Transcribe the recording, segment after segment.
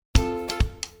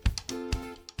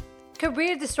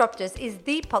Career Disruptors is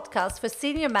the podcast for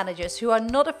senior managers who are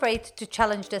not afraid to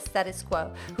challenge the status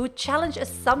quo, who challenge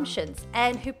assumptions,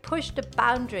 and who push the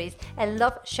boundaries and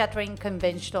love shattering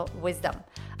conventional wisdom.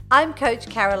 I'm Coach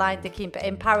Caroline de Kemper,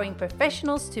 empowering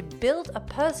professionals to build a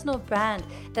personal brand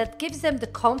that gives them the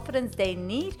confidence they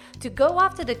need to go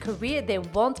after the career they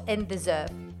want and deserve.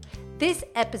 This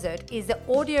episode is the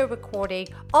audio recording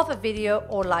of a video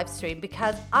or live stream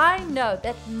because I know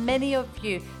that many of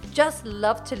you just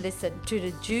love to listen to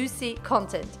the juicy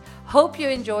content. Hope you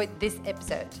enjoyed this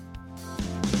episode.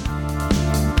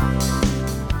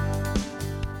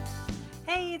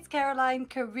 Hey, it's Caroline,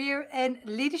 career and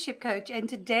leadership coach, and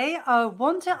today I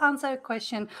want to answer a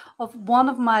question of one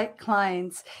of my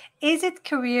clients. Is it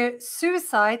career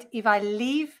suicide if I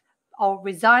leave or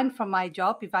resign from my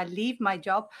job, if I leave my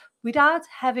job without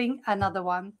having another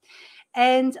one?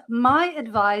 And my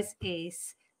advice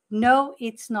is no,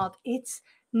 it's not. It's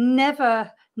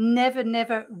never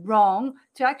wrong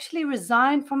to actually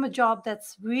resign from a job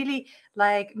that's really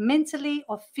like mentally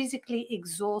or physically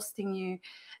exhausting you.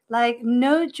 Like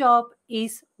no job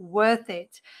is worth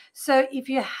it. So if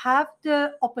you have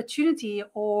the opportunity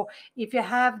or if you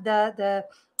have the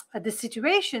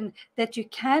situation that you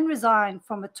can resign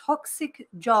from a toxic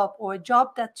job or a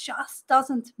job that just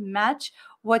doesn't match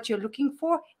what you're looking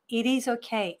for, it is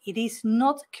okay. It is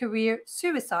not career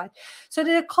suicide. So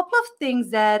there are a couple of things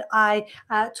that I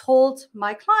told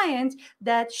my client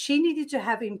that she needed to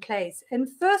have in place. And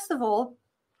first of all,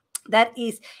 that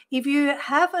is, if you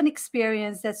have an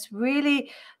experience that's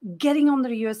really getting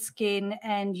under your skin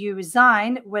and you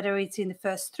resign, whether it's in the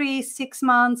first 3-6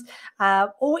 months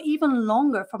or even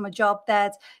longer from a job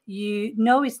that you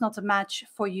know is not a match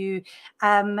for you,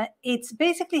 it's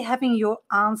basically having your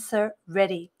answer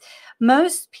ready.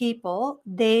 Most people,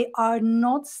 they are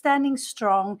not standing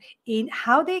strong in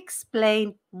how they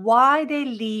explain why they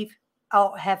leave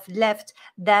or have left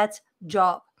that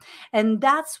job. And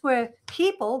that's where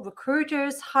people,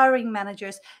 recruiters, hiring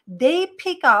managers, they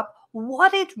pick up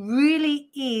what it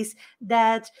really is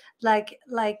that like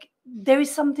there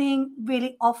is something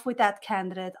really off with that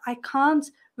candidate. I can't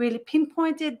really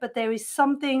pinpoint it, but there is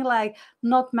something like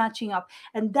not matching up.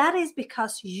 And that is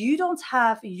because you don't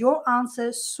have your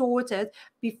answer sorted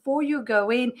before you go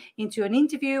into an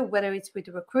interview, whether it's with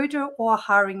a recruiter or a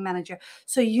hiring manager.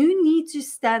 So you need to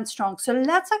stand strong. So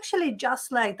let's actually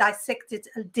just like dissect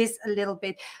this a little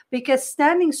bit, because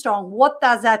standing strong, what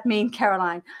does that mean,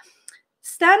 Caroline?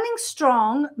 Standing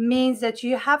strong means that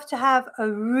you have to have a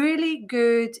really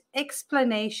good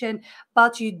explanation,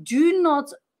 but you do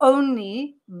not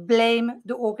only blame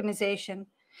the organization.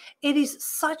 It is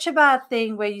such a bad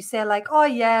thing where you say like, oh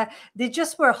yeah, they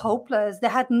just were hopeless. They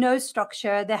had no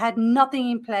structure. They had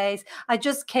nothing in place. I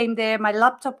just came there. My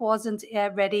laptop wasn't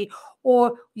ready.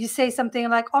 Or you say something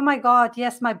like, oh my God,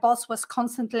 yes, my boss was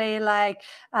constantly like,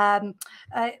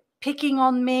 picking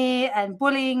on me and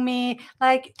bullying me.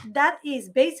 Like that is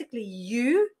basically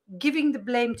you giving the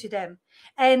blame to them.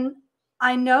 And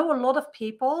I know a lot of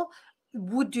people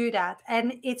would do that,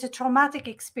 and it's a traumatic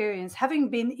experience. Having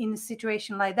been in a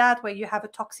situation like that where you have a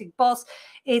toxic boss,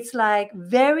 it's like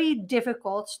very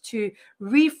difficult to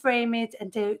reframe it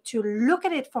and to look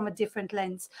at it from a different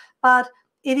lens. But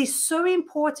it is so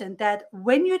important that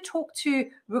when you talk to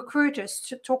recruiters,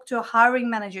 to talk to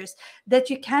hiring managers, that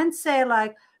you can say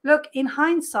like, look, in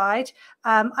hindsight,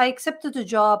 I accepted the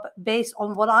job based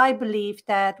on what I believed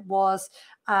that was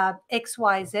X,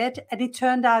 Y, Z, and it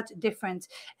turned out different.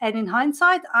 And in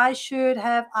hindsight, I should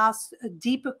have asked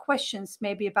deeper questions,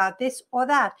 maybe about this or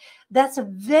that. That's a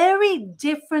very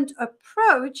different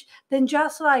approach than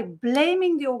just like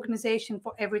blaming the organization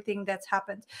for everything that's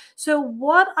happened. So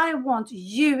what I want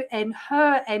you and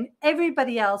her and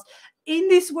everybody else in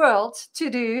this world to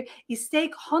do is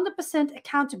take 100%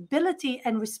 accountability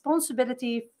and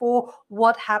responsibility for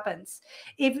what happens.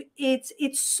 If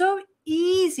it's so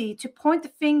easy to point the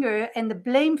finger and the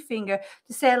blame finger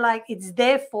to say like it's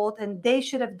their fault and they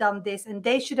should have done this and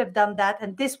they should have done that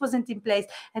and this wasn't in place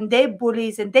and they're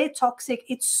bullies and they're toxic.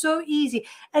 It's so easy,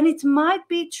 and it might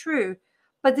be true,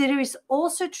 but there is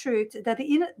also truth that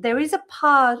there is a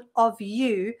part of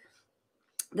you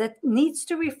that needs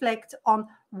to reflect on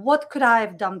what could I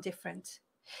have done different.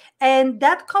 And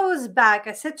that goes back,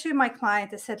 I said to my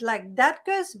client, I said, like, that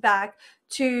goes back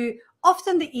to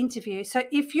often the interview. So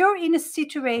if you're in a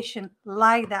situation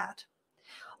like that,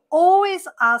 always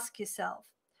ask yourself,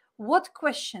 what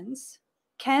questions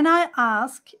can I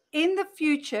ask in the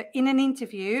future in an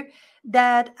interview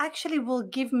that actually will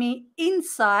give me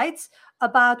insights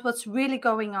about what's really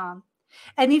going on?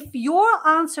 And if your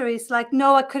answer is like,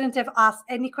 no, I couldn't have asked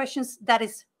any questions, that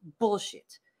is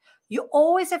bullshit. You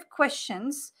always have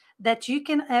questions that you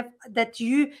can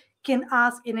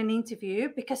ask in an interview,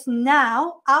 because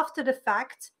now, after the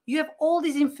fact, you have all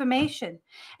this information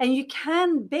and you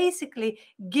can basically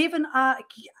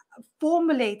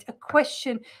formulate a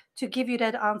question to give you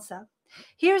that answer.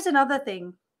 Here's another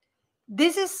thing.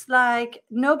 This is like,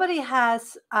 nobody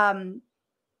has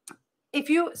if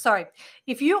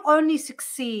you only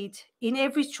succeed in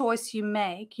every choice you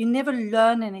make, you never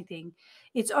learn anything.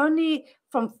 It's only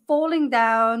from falling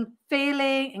down,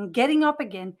 failing, and getting up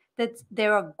again that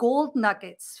there are gold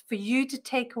nuggets for you to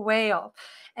take away of,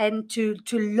 and to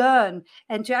learn,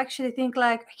 and to actually think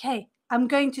like, okay, I'm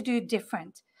going to do it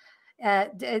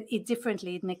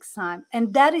differently next time.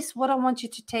 And that is what I want you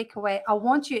to take away. I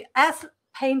want you, as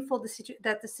painful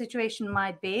that the situation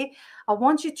might be, I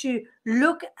want you to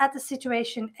look at the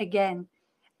situation again,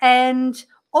 and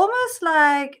almost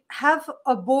like have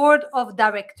a board of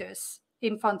directors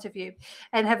in front of you,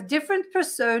 and have different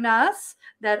personas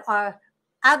that are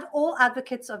all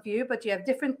advocates of you, but you have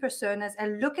different personas,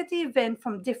 and look at the event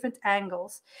from different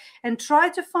angles and try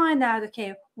to find out,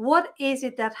 okay, what is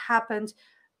it that happened,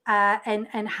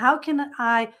 and how can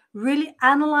I really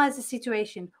analyze the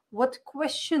situation? What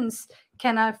questions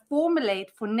can I formulate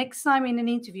for next time in an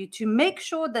interview to make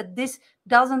sure that this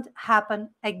doesn't happen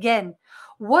again?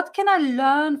 What can I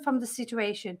learn from the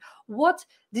situation? What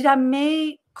did I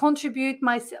may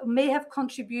have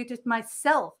contributed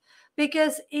myself?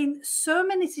 Because in so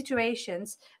many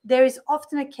situations, there is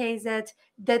often a case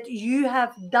that you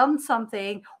have done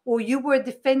something, or you were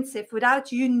defensive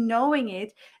without you knowing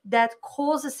it, that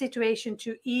caused the situation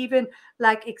to even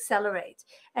like accelerate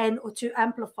or to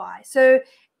amplify. So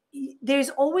there's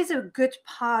always a good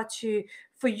part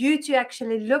for you to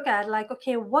actually look at, like,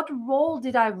 okay, what role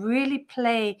did I really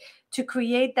play to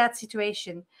create that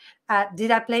situation?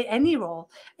 Did I play any role?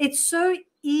 It's so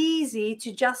easy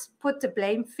to just put the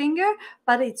blame finger,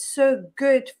 but it's so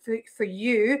good for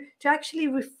you to actually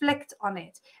reflect on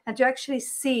it and to actually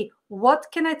see, what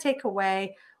can I take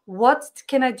away? What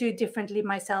can I do differently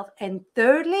myself? And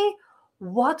thirdly,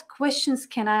 what questions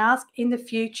can I ask in the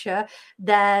future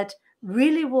that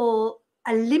really will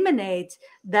eliminate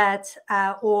that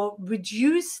or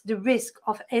reduce the risk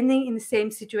of ending in the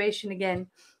same situation again?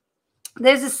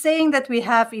 There's a saying that we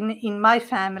have in my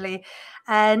family,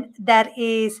 and that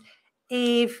is,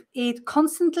 if it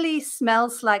constantly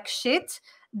smells like shit,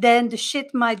 then the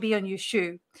shit might be on your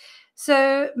shoe.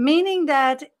 So meaning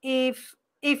that if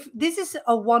this is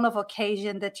a one-off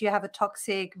occasion that you have a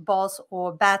toxic boss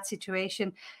or bad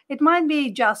situation, it might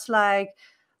be just like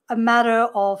a matter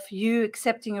of you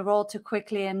accepting a role too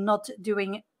quickly and not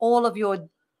doing all of your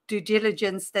due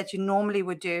diligence that you normally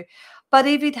would do. But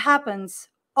if it happens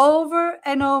over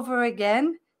and over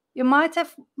again, you might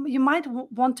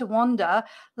want to wonder,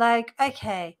 like,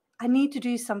 okay, I need to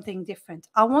do something different.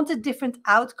 I want a different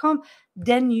outcome.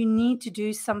 Then you need to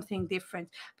do something different,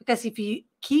 because if you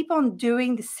keep on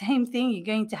doing the same thing, you're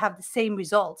going to have the same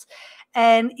results.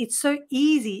 And it's so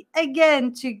easy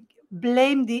again to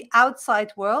blame the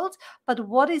outside world, but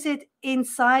what is it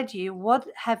inside you? What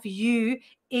have you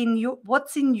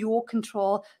what's in your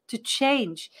control to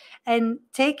change? And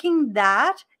taking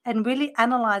that and really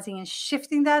analyzing and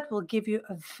shifting that will give you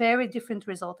a very different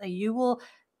result, and you will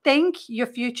thank your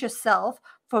future self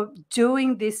for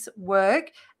doing this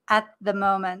work at the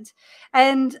moment.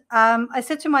 And I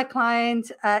said to my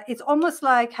client, it's almost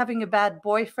like having a bad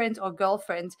boyfriend or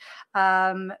girlfriend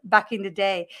back in the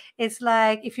day. It's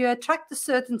like, if you attract a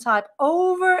certain type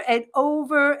over and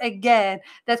over again,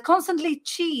 that constantly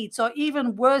cheats, or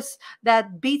even worse,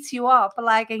 that beats you up,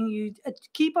 like, and you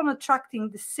keep on attracting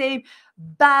the same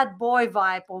bad boy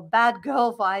vibe or bad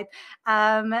girl vibe,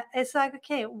 it's like,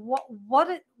 okay,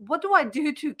 what do I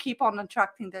do to keep on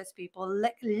attracting those people?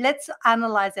 Let's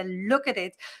analyze and look at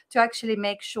it to actually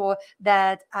make sure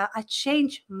that I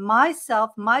change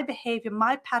myself, my behavior,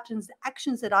 my patterns, the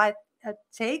actions that I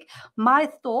take, my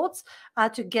thoughts,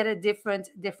 to get a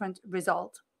different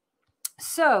result.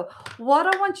 So what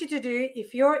I want you to do,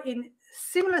 if you're in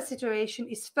similar situation,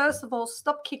 is first of all,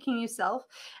 stop kicking yourself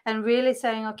and really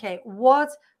saying, okay,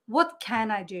 what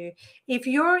can I do? If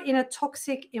you're in a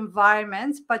toxic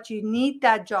environment, but you need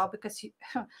that job because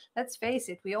let's face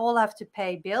it, we all have to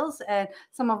pay bills. And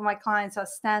some of my clients are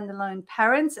standalone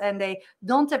parents, and they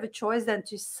don't have a choice than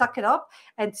to suck it up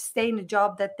and stay in a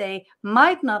job that they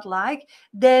might not like.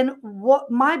 Then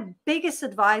what my biggest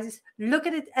advice is, look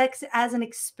at it as an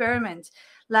experiment.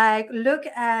 Like, look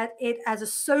at it as a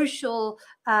social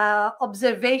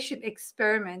observation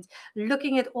experiment,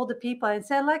 looking at all the people and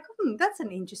say like, that's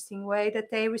an interesting way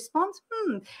that they respond,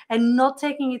 and not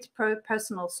taking it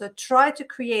personal. So try to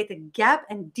create a gap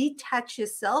and detach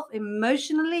yourself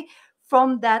emotionally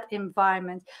from that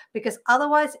environment, because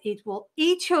otherwise it will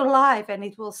eat your life and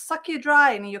it will suck you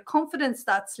dry and your confidence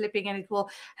starts slipping, and it will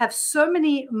have so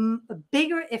many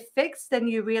bigger effects than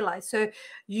you realize. So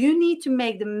you need to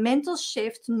make the mental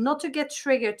shift not to get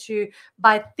triggered to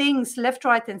by things left,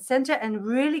 right, and center, and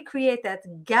really create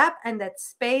that gap and that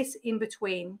space in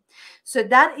between. So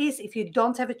that is if you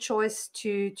don't have a choice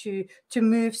to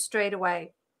move straight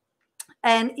away.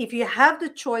 And if you have the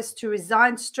choice to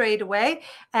resign straight away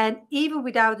and even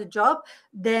without a job,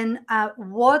 then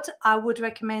what I would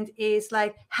recommend is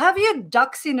like, have your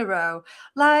ducks in a row,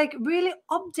 like really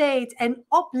update and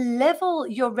up level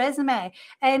your resume.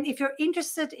 And if you're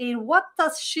interested in what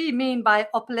does she mean by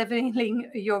up leveling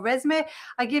your resume,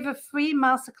 I give a free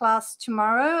masterclass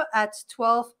tomorrow at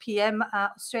 12 p.m.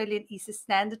 Australian Eastern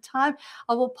Standard Time.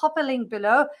 I will pop a link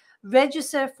below.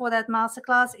 Register for that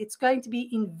masterclass. It's going to be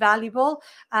invaluable.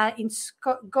 It's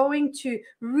going to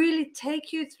really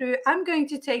take you through, I'm going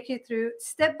to take you through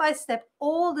step by step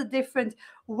all the different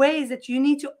ways that you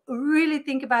need to really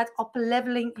think about up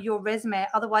leveling your resume.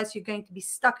 Otherwise, you're going to be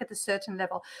stuck at a certain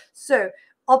level. So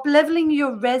up leveling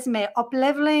your resume, up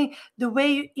leveling the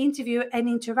way you interview and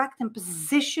interact and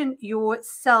position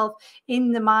yourself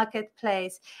in the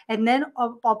marketplace, and then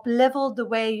up level the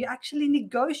way you actually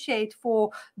negotiate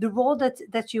for the role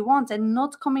that you want, and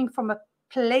not coming from a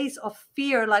place of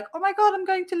fear like, oh my God, I'm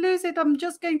going to lose it, I'm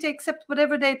just going to accept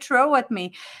whatever they throw at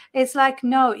me. It's like,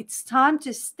 no, it's time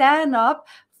to stand up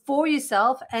for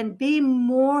yourself and be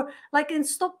more like, and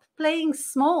stop playing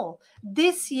small.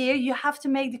 This year you have to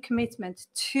make the commitment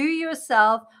to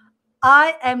yourself.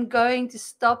 I am going to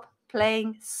stop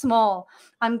playing small.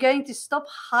 I'm going to stop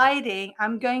hiding.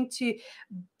 I'm going to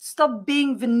stop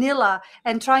being vanilla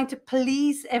and trying to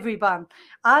please everyone.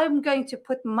 I'm going to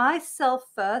put myself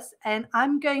first, and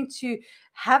I'm going to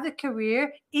have a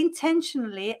career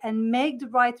intentionally and make the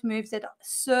right moves that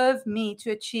serve me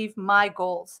to achieve my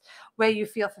goals, where you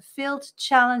feel fulfilled,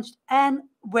 challenged, and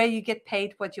where you get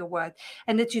paid what you're worth,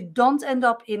 and that you don't end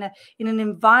up in an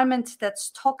environment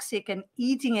that's toxic and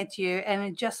eating at you, and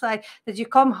it just like that you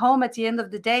come home at the end of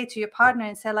the day to your partner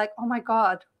and say like, oh my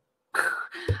God,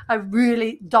 I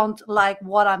really don't like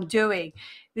what I'm doing.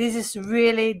 This is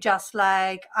really just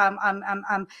like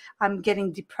I'm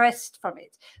getting depressed from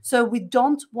it. So we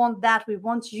don't want that. We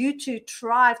want you to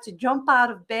thrive, to jump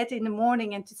out of bed in the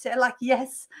morning and to say like,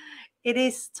 yes, it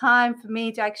is time for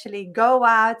me to actually go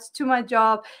out to my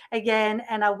job again.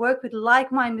 And I work with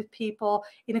like-minded people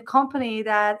in a company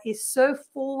that is so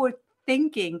forward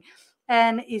thinking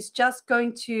and is just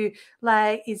going to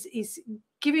like, is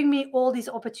giving me all these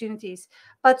opportunities.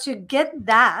 But to get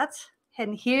that,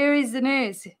 and here is the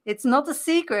news, it's not a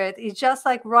secret, it's just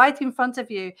like right in front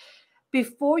of you.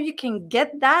 Before you can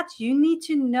get that, you need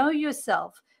to know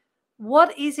yourself.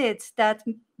 What is it that,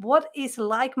 what is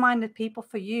like-minded people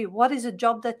for you? What is a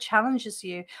job that challenges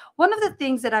you? One of the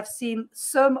things that I've seen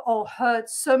or heard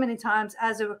so many times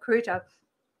as a recruiter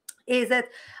is that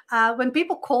when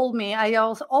people call me, I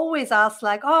also always ask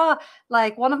like,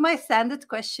 like one of my standard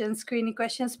questions, screening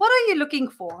questions, what are you looking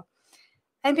for?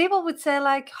 And people would say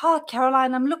like, oh,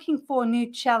 Caroline, I'm looking for a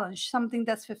new challenge, something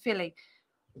that's fulfilling.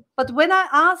 But when I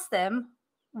ask them,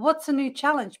 what's a new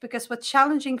challenge? Because what's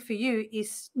challenging for you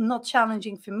is not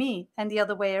challenging for me, and the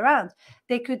other way around.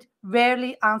 They could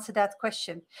rarely answer that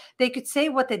question. They could say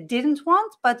what they didn't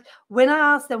want, but when I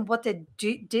asked them what they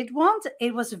did want,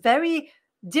 it was very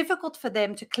difficult for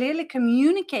them to clearly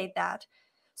communicate that.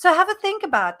 So have a think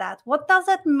about that. What does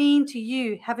that mean to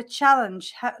you? Have a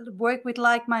challenge, work with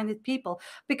like-minded people,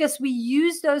 because we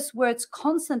use those words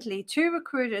constantly to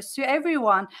recruiters, to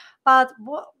everyone. But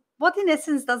what in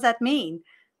essence does that mean?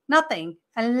 Nothing,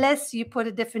 unless you put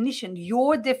a definition,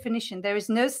 your definition. There is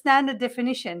no standard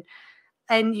definition.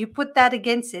 And you put that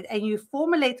against it and you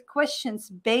formulate questions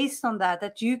based on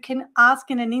that you can ask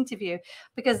in an interview,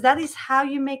 because that is how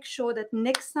you make sure that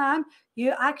next time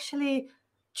you actually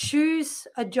choose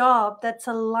a job that's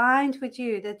aligned with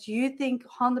you, that you think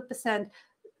 100%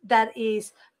 that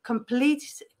is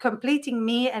completing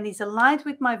me and is aligned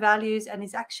with my values and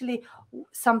is actually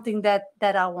something that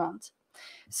I want.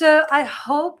 So I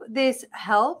hope this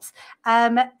helps.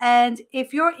 And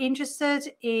if you're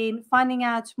interested in finding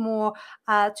out more,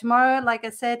 tomorrow, like I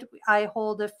said, I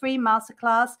hold a free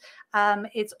masterclass.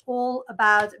 It's all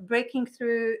about breaking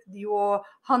through your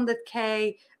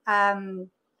 100K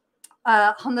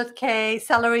 100K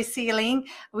salary ceiling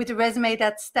with a resume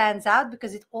that stands out,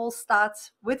 because it all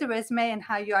starts with the resume and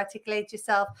how you articulate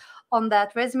yourself on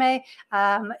that resume.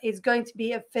 It's going to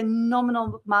be a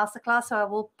phenomenal masterclass. So I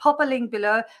will pop a link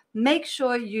below. Make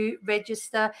sure you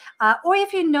register, or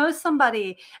if you know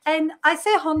somebody. And I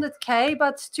say 100K,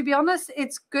 but to be honest,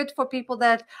 it's good for people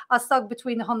that are stuck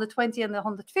between the 120 and the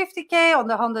 150K, on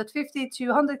the 150 to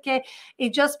 100K.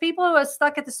 It's just people who are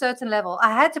stuck at a certain level.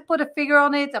 I had to put a figure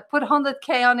on it. I put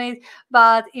 100K on it.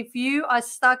 But if you are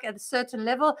stuck at a certain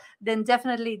level, then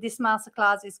definitely this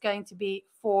masterclass is going to be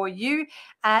for you.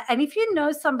 And if you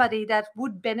know somebody that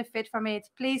would benefit from it,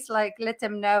 please let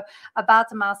them know about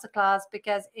the masterclass,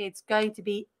 because it's going to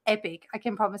be epic, I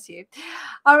can promise you.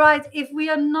 All right, if we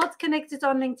are not connected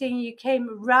on LinkedIn, you came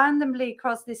randomly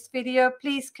across this video,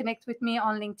 please connect with me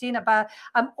on LinkedIn.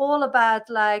 I'm all about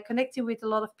connecting with a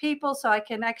lot of people, so I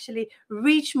can actually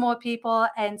reach more people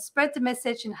and spread the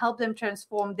message and help them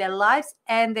transform their lives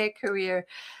and their career.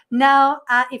 Now,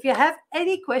 if you have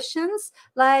any questions,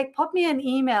 pop me an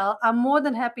email. I'm more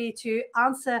than happy to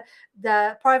answer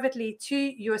privately to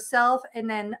yourself. And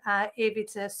then if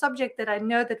it's a subject that I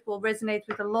know that will resonate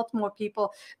with a lot more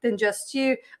people than just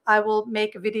you, I will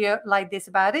make a video like this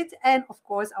about it. And of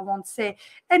course, I won't say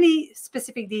any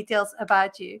specific details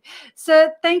about you.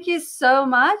 So thank you so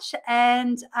much.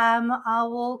 And I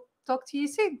will talk to you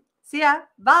soon. See ya.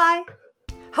 Bye.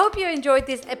 Hope you enjoyed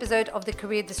this episode of the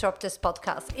Career Disruptors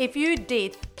podcast. If you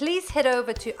did, please head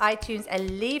over to iTunes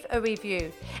and leave a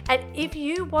review. And if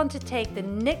you want to take the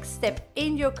next step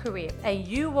in your career and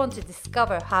you want to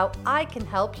discover how I can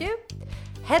help you,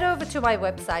 head over to my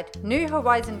website,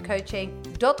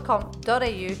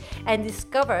 newhorizoncoaching.com.au, and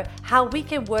discover how we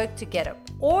can work together,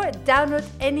 or download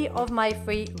any of my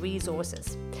free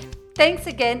resources. Thanks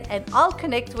again, and I'll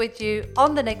connect with you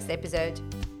on the next episode.